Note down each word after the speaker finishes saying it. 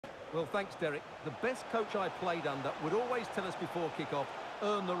Well, thanks, Derek. The best coach I played under would always tell us before kick-off,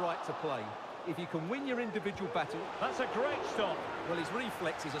 earn the right to play. If you can win your individual battle... That's a great stop. Well, his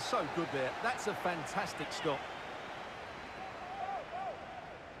reflexes are so good there. That's a fantastic stop.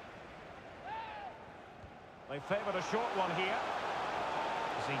 They favoured a short one here.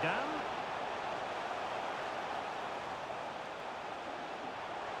 Zidane.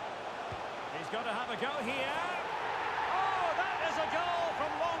 He's got to have a go here. Oh, that is a goal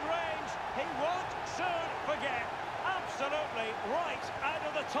from long range. He won't soon forget. Absolutely right out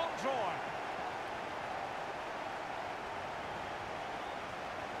of the top drawer.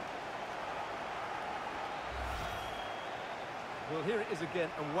 Well, here it is again,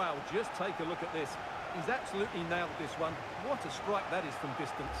 and wow, just take a look at this. He's absolutely nailed this one. What a strike that is from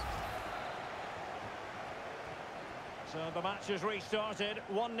distance. So the match has restarted,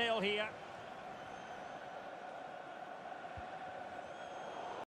 1-0 here.